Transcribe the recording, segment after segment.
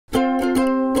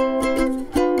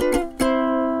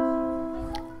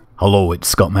Hello, it's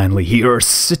Scott Manley here,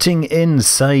 sitting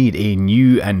inside a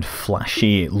new and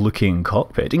flashy looking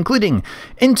cockpit, including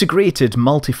integrated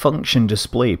multifunction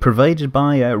display provided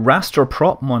by a raster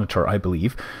prop monitor, I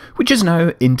believe, which is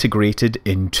now integrated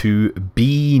into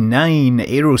B9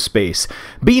 Aerospace.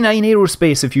 B9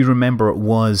 Aerospace, if you remember,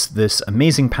 was this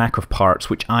amazing pack of parts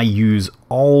which I use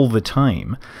all the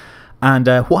time. And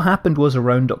what happened was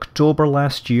around October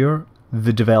last year,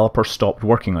 the developer stopped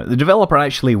working on it. The developer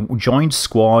actually joined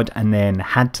squad and then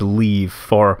had to leave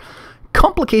for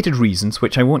complicated reasons,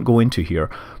 which I won't go into here.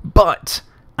 But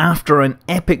after an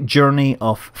epic journey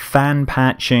of fan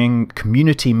patching,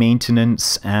 community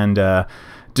maintenance, and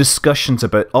discussions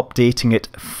about updating it,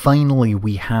 finally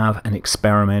we have an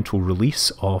experimental release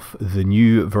of the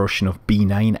new version of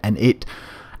B9, and it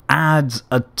adds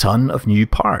a ton of new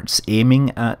parts aiming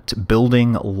at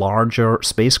building larger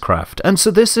spacecraft. And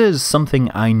so this is something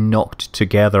I knocked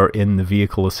together in the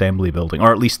vehicle assembly building,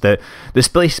 or at least the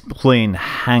spaceplane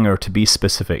hangar to be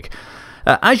specific.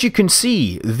 As you can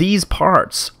see, these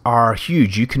parts are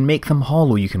huge. You can make them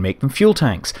hollow, you can make them fuel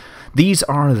tanks. These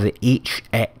are the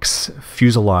HX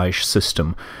Fuselage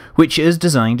System, which is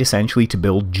designed essentially to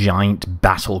build giant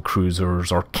battle cruisers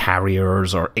or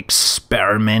carriers or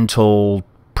experimental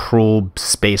probe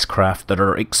spacecraft that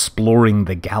are exploring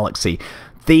the galaxy.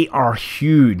 They are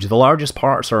huge. The largest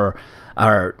parts are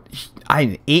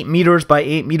 8 meters by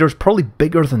 8 meters, probably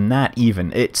bigger than that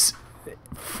even.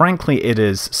 Frankly, it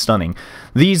is stunning.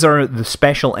 These are the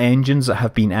special engines that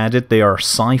have been added. They are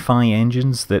sci-fi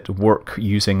engines that work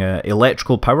using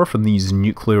electrical power from these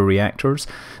nuclear reactors.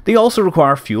 They also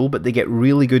require fuel, but they get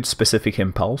really good specific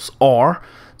impulse, or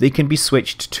they can be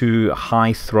switched to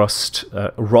high thrust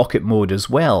rocket mode as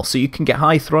well. So you can get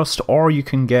high thrust or you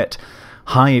can get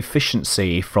high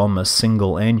efficiency from a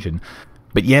single engine.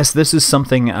 But yes, this is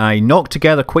something I knocked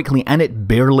together quickly, and it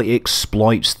barely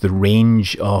exploits the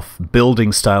range of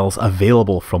building styles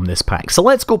available from this pack. So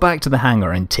let's go back to the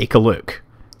hangar and take a look.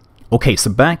 Okay,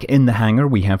 so back in the hangar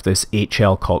we have this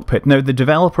HL cockpit. Now the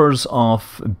developers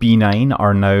of B9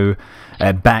 are now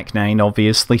back 9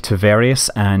 obviously, Tavarius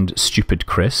and Stupid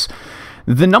Chris.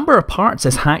 The number of parts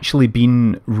has actually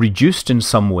been reduced in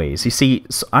some ways. You see,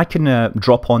 so I can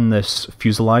drop on this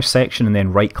fuselage section and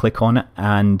then right click on it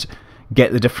and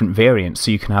get the different variants.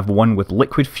 So you can have one with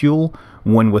liquid fuel,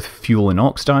 one with fuel and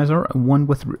oxidizer, and one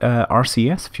with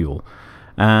RCS fuel.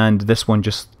 And this one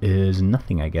just is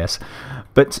nothing, I guess.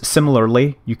 But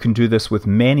similarly, you can do this with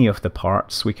many of the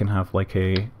parts. We can have like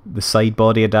the side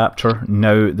body adapter.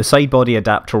 Now, the side body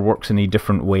adapter works in a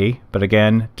different way, but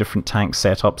again, different tank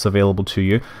setups available to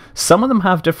you. Some of them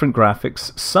have different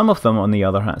graphics. Some of them, on the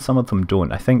other hand, some of them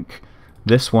don't. I think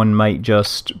this one might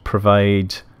just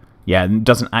provide, yeah, it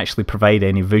doesn't actually provide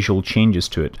any visual changes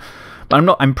to it.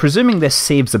 But I'm presuming this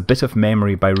saves a bit of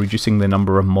memory by reducing the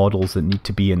number of models that need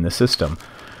to be in the system.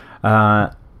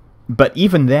 But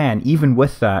even then, even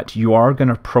with that, you are going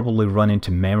to probably run into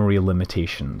memory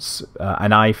limitations.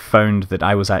 And I found that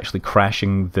I was actually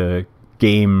crashing the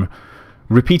game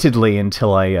repeatedly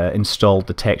until I installed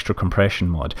the texture compression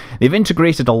mod. They've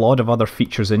integrated a lot of other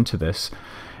features into this.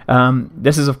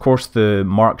 This is of course the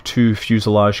Mark II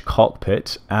Fuselage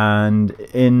Cockpit, and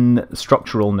in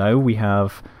structural now we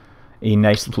have a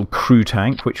nice little crew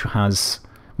tank which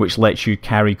lets you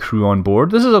carry crew on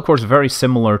board. This is of course very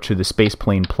similar to the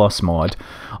Spaceplane Plus mod,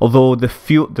 although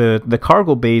the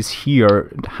cargo bays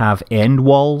here have end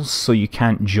walls, so you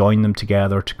can't join them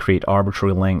together to create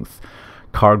arbitrary length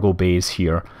cargo bays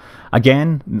here.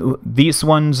 Again, these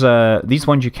ones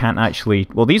you can't actually,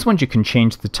 well, these ones you can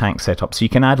change the tank setup, so you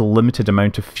can add a limited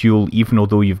amount of fuel even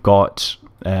though you've got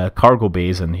cargo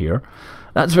bays in here.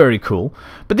 That's very cool.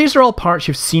 But these are all parts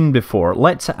you've seen before.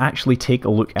 Let's actually take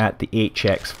a look at the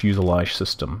HX Fuselage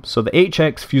System. So the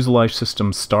HX Fuselage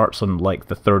System starts on like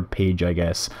the 3rd page, I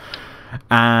guess.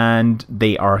 And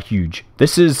they are huge.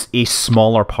 This is a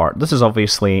smaller part. This is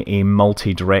obviously a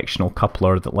multi-directional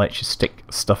coupler that lets you stick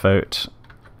stuff out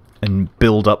and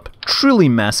build up truly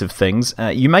massive things.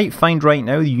 You might find right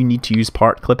now you need to use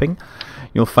part clipping.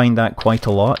 You'll find that quite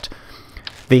a lot.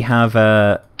 They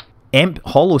have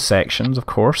hollow sections, of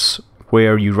course,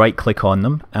 where you right click on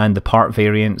them and the part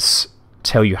variants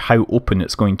tell you how open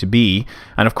it's going to be.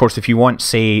 And of course, if you want,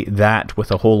 say, that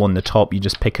with a hole on the top, you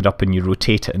just pick it up and you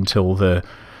rotate it until the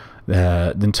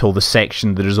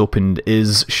section that is opened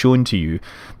is shown to you.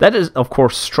 That is of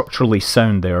course structurally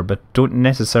sound there, but don't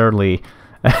necessarily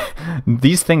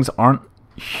these things aren't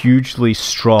hugely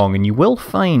strong, and you will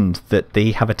find that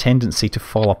they have a tendency to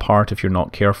fall apart if you're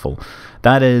not careful.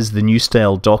 That is the new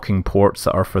style docking ports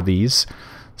that are for these.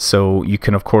 So you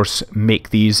can of course make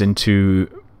these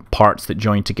into parts that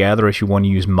join together if you want to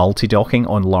use multi-docking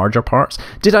on larger parts.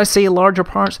 Did I say larger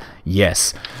parts?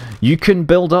 Yes. You can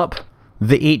build up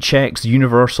the HX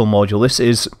Universal Module. This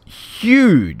is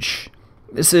huge.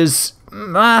 This is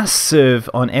massive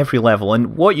on every level,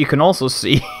 and what you can also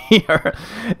see here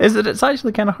is that it's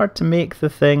actually kind of hard to make the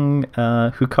thing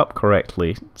hook up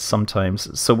correctly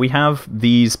sometimes. So we have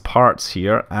these parts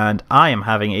here, and I am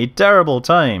having a terrible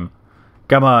time.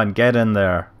 Come on, get in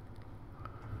there.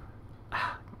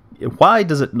 Why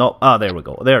does it not... Ah, there we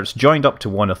go. There, it's joined up to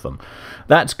one of them.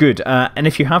 That's good. And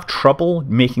if you have trouble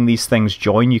making these things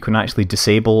join, you can actually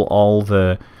disable all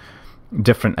the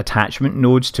different attachment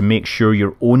nodes to make sure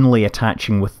you're only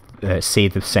attaching with, say,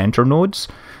 the center nodes.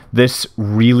 This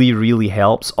really, really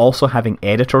helps. Also, having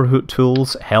editor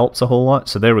tools helps a whole lot.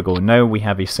 So there we go. Now we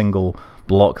have a single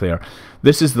block there.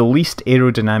 This is the least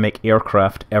aerodynamic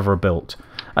aircraft ever built.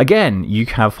 Again, you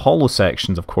have hollow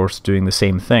sections, of course, doing the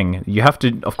same thing. You have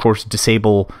to, of course,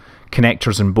 disable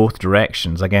connectors in both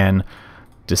directions. Again,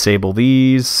 disable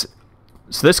these.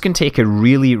 So this can take a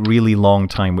really, really long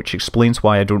time, which explains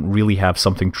why I don't really have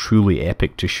something truly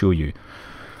epic to show you.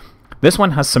 This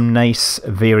one has some nice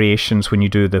variations when you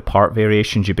do the part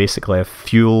variations. You basically have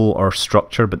fuel or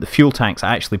structure, but the fuel tanks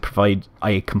actually provide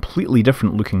a completely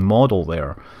different looking model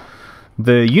there.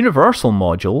 The universal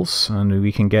modules, and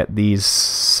we can get these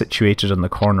situated in the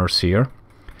corners here,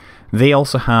 they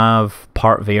also have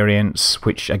part variants,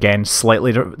 which again,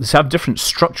 slightly have different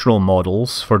structural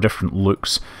models for different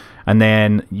looks. And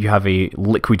then you have a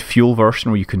liquid fuel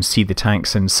version where you can see the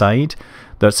tanks inside.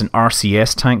 There's an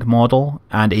RCS tank model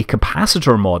and a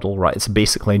capacitor model, right? It's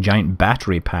basically a giant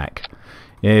battery pack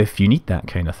if you need that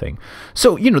kind of thing.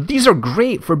 So, you know, these are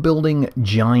great for building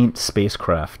giant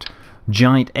spacecraft,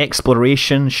 giant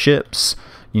exploration ships.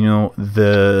 You know,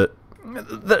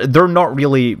 they're not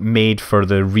really made for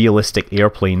the realistic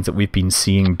airplanes that we've been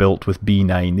seeing built with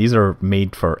B9. These are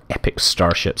made for epic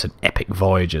starships and epic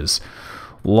voyages.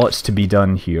 Lots to be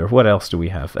done here. What else do we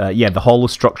have? Yeah, the hollow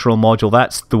structural module.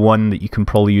 That's the one that you can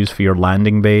probably use for your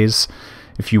landing bays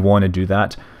if you want to do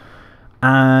that.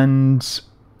 And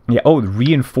yeah, oh, the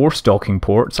reinforced docking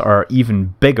ports are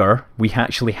even bigger. We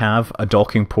actually have a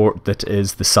docking port that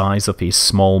is the size of a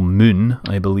small moon,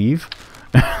 I believe.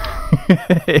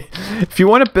 If you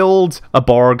want to build a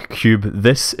Borg cube,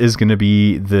 this is going to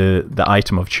be the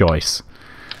item of choice.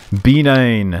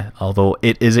 B9, although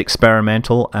it is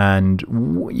experimental, and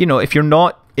you know, if you're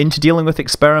not into dealing with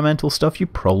experimental stuff, you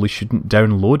probably shouldn't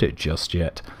download it just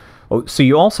yet. Oh, so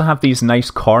you also have these nice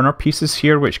corner pieces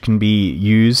here which can be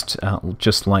used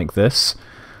just like this.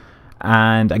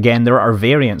 And again, there are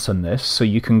variants on this, so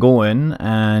you can go in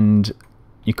and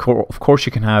of course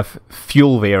you can have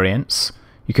fuel variants,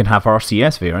 you can have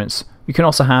RCS variants, you can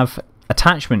also have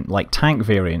attachment like tank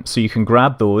variants, so you can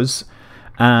grab those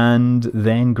and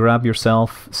then grab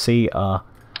yourself, say,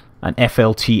 an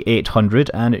FLT 800,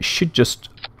 and it should just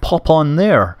pop on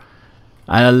there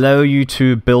and allow you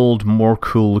to build more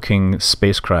cool looking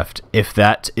spacecraft, if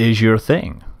that is your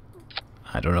thing.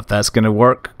 I don't know if that's going to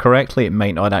work correctly. It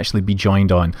might not actually be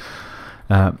joined on.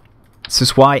 This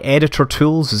is why editor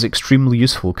tools is extremely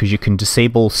useful, because you can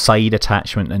disable side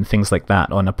attachment and things like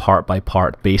that on a part by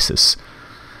part basis.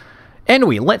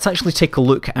 Anyway, let's actually take a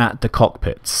look at the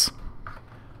cockpits.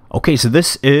 Okay, so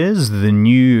this is the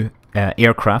new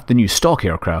aircraft, the new stock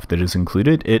aircraft that is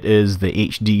included. It is the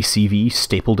HDCV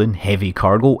Stapleton Heavy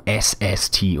Cargo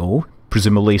SSTO,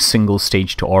 presumably single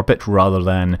stage to orbit rather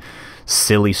than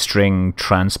silly string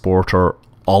transporter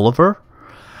Oliver.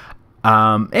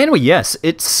 Anyway, yes,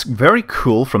 it's very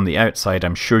cool from the outside,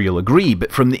 I'm sure you'll agree,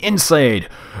 but from the inside,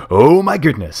 oh my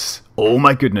goodness,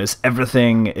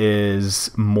 everything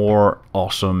is more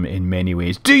awesome in many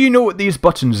ways. Do you know what these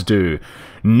buttons do?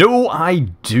 No, I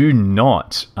do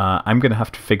not. I'm going to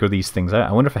have to figure these things out.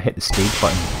 I wonder if I hit the stage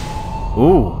button.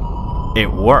 Oh,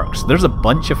 it works. There's a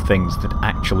bunch of things that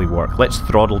actually work. Let's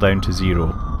throttle down to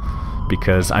 0,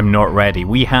 because I'm not ready.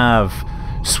 We have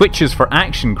switches for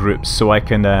action groups, so I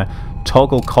can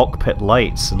toggle cockpit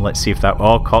lights, and let's see if that...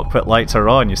 Oh, cockpit lights are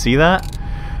on, you see that?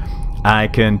 I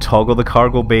can toggle the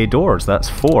cargo bay doors, that's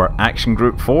 4. Action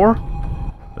group 4?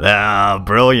 Ah,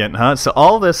 brilliant, huh? So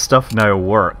all this stuff now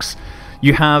works.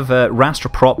 You have a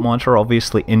raster prop monitor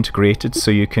obviously integrated,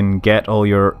 so you can get all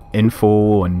your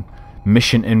info and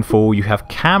mission info. You have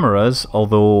cameras,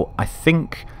 although I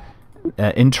think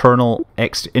internal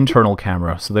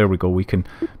camera. So there we go. We can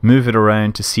move it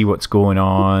around to see what's going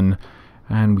on,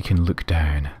 and we can look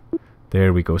down.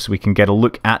 There we go. So we can get a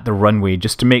look at the runway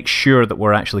just to make sure that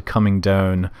we're actually coming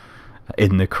down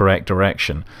in the correct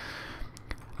direction.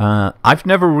 I've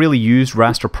never really used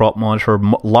raster prop monitor,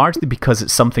 largely because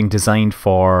it's something designed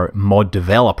for mod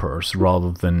developers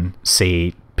rather than,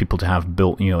 say, people to have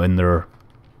built, you know, in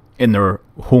their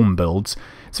home builds.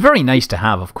 It's very nice to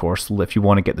have, of course, if you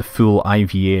want to get the full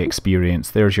IVA experience.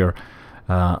 There's your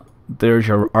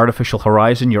artificial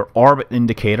horizon, your orbit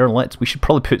indicator. We should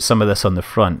probably put some of this on the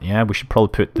front. Yeah, we should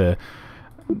probably put the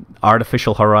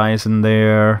artificial horizon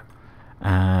there,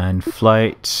 and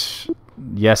flight.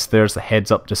 Yes, there's the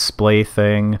heads-up display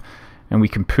thing, and we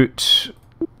can put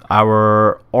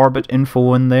our orbit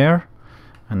info in there,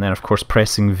 and then of course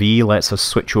pressing V lets us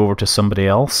switch over to somebody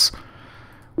else.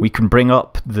 We can bring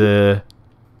up the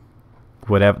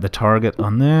target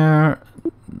on there,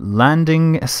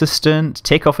 landing assistant,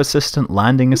 takeoff assistant,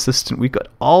 landing assistant. We've got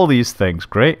all these things.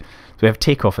 Great. So we have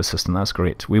takeoff assistant. That's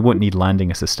great. We won't need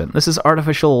landing assistant. This is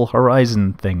artificial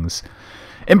horizon things.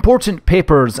 Important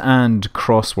papers and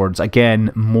crosswords.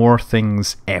 Again, more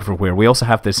things everywhere. We also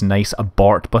have this nice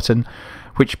abort button,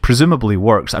 which presumably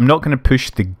works. I'm not going to push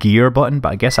the gear button,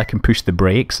 but I guess I can push the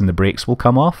brakes and the brakes will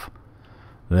come off.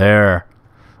 There.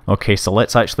 Okay, so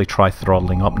let's actually try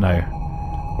throttling up now.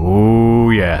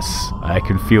 Oh yes, I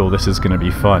can feel this is going to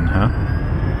be fun,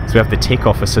 huh? So we have the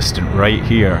takeoff assistant right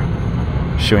here,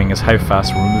 showing us how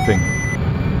fast we're moving.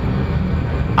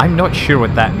 I'm not sure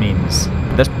what that means.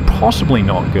 That's possibly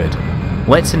not good.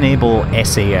 Let's enable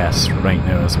SAS right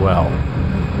now as well,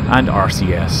 and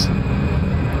RCS.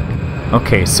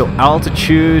 Okay, so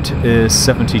altitude is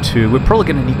 72. We're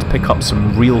probably going to need to pick up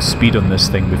some real speed on this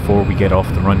thing before we get off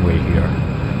the runway here.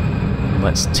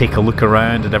 Let's take a look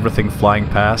around at everything flying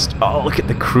past. Oh, look at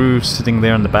the crew sitting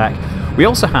there in the back. We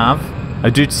also have a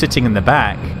dude sitting in the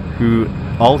back who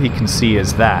all he can see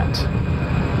is that.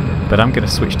 But I'm going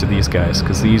to switch to these guys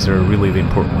because these are really the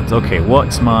important ones. Okay,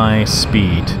 what's my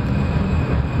speed?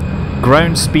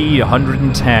 Ground speed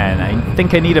 110. I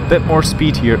think I need a bit more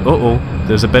speed here. Uh-oh,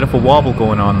 there's a bit of a wobble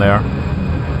going on there.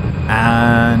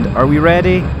 And are we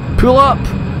ready? Pull up!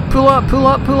 Pull up, pull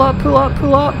up, pull up, pull up,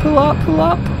 pull up, pull up, pull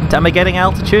up. Am I getting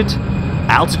altitude?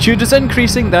 Altitude is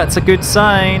increasing. That's a good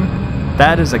sign.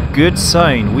 That is a good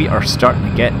sign. We are starting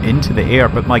to get into the air,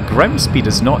 but my ground speed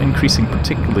is not increasing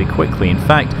particularly quickly. In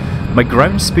fact, my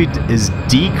ground speed is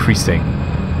decreasing.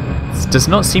 This does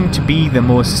not seem to be the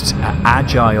most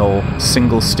agile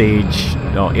single-stage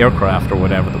aircraft or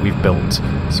whatever that we've built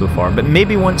so far. But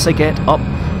maybe once I get up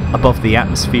above the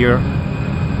atmosphere,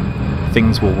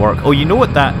 things will work. Oh, you know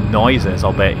what that noise is,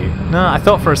 I'll bet you. No, I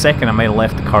thought for a second I might have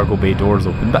left the cargo bay doors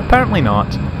open, but apparently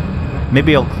not.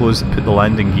 Maybe I'll put the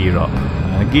landing gear up.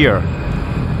 Gear.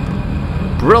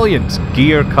 Brilliant!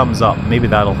 Gear comes up. Maybe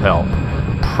that'll help.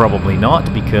 Probably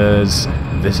not, because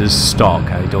this is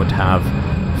stock. I don't have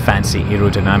fancy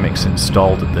aerodynamics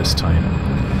installed at this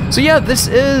time. So yeah, this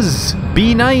is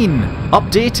B9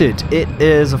 updated. It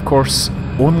is, of course,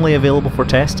 only available for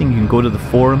testing. You can go to the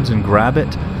forums and grab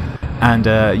it. And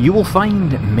you will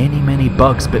find many, many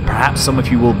bugs, but perhaps some of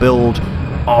you will build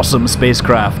awesome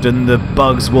spacecraft and the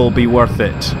bugs will be worth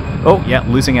it. Oh yeah,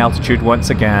 losing altitude once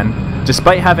again.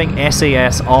 Despite having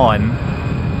SAS on,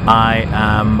 I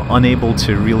am unable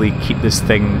to really keep this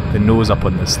thing, the nose up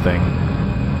on this thing.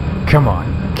 Come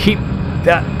on, keep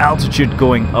that altitude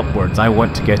going upwards. I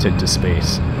want to get into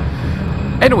space.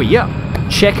 Anyway, yeah,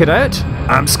 check it out.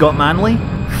 I'm Scott Manley.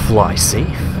 Fly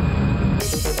safe.